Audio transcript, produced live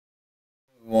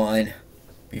One,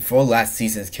 before last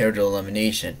season's character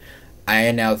elimination, I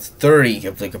announced 30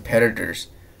 of the competitors,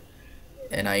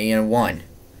 and I won.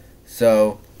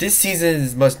 So this season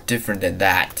is much different than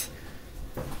that,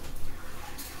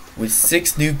 with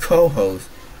 6 new co-hosts,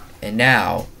 and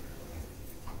now,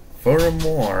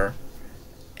 furthermore,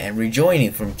 and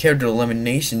rejoining from character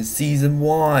elimination season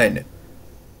 1.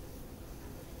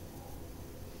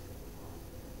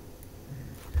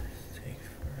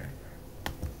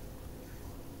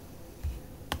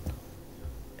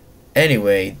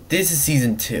 Anyway, this is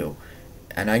season 2,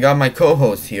 and I got my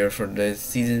co-hosts here for the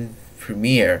season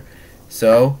premiere.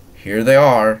 So, here they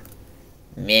are.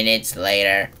 Minutes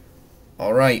later.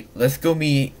 Alright, let's go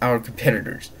meet our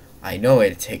competitors. I know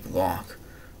it'd take long,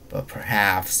 but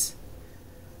perhaps.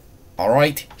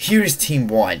 Alright, here is team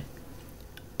 1.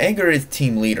 Edgar is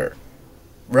team leader.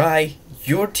 Rai,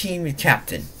 your team is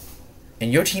captain.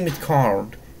 And your team is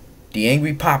called the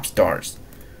Angry Pop Stars.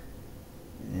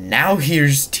 Now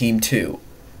here's team 2.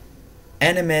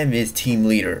 NMM is team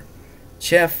leader.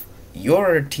 Chef,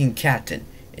 you're team captain,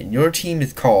 and your team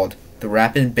is called the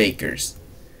Rappin' Bakers.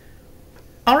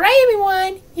 Alright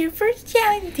everyone, your first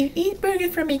challenge is to eat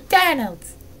burgers from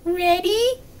McDonald's.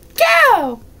 Ready?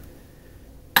 Go!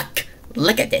 Ugh,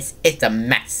 look at this, it's a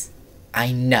mess.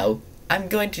 I know, I'm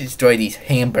going to destroy these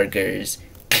hamburgers.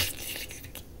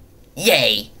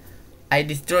 Yay! I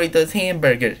destroyed those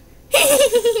hamburgers.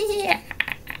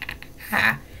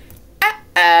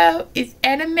 Uh-oh, it's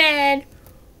Enderman.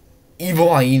 Evil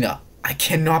Hyena, I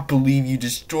cannot believe you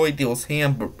destroyed those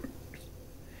hamburgers.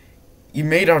 You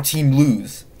made our team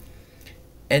lose.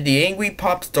 And the Angry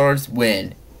Pop Stars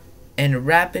win. And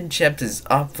Rappin' Chef is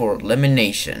up for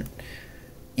elimination.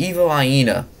 Evil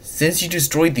Hyena, since you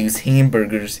destroyed these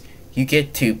hamburgers, you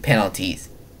get 2 penalties.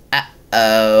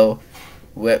 Uh-oh.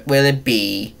 What will it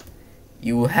be?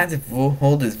 You will have to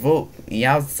hold this vote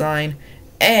outside,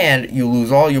 and you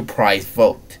lose all your prize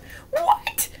vote.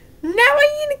 What? Now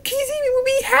Hyena Kizzy will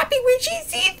be happy when she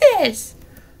sees this.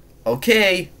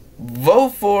 Okay,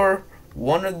 vote for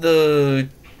one to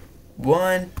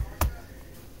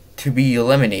be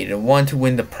eliminated and 1 to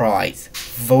win the prize.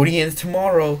 Voting ends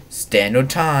tomorrow,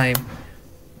 standard time.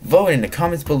 Vote in the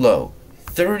comments below.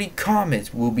 30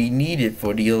 comments will be needed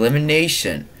for the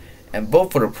elimination. And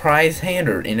vote for the prize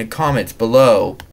handler in the comments below.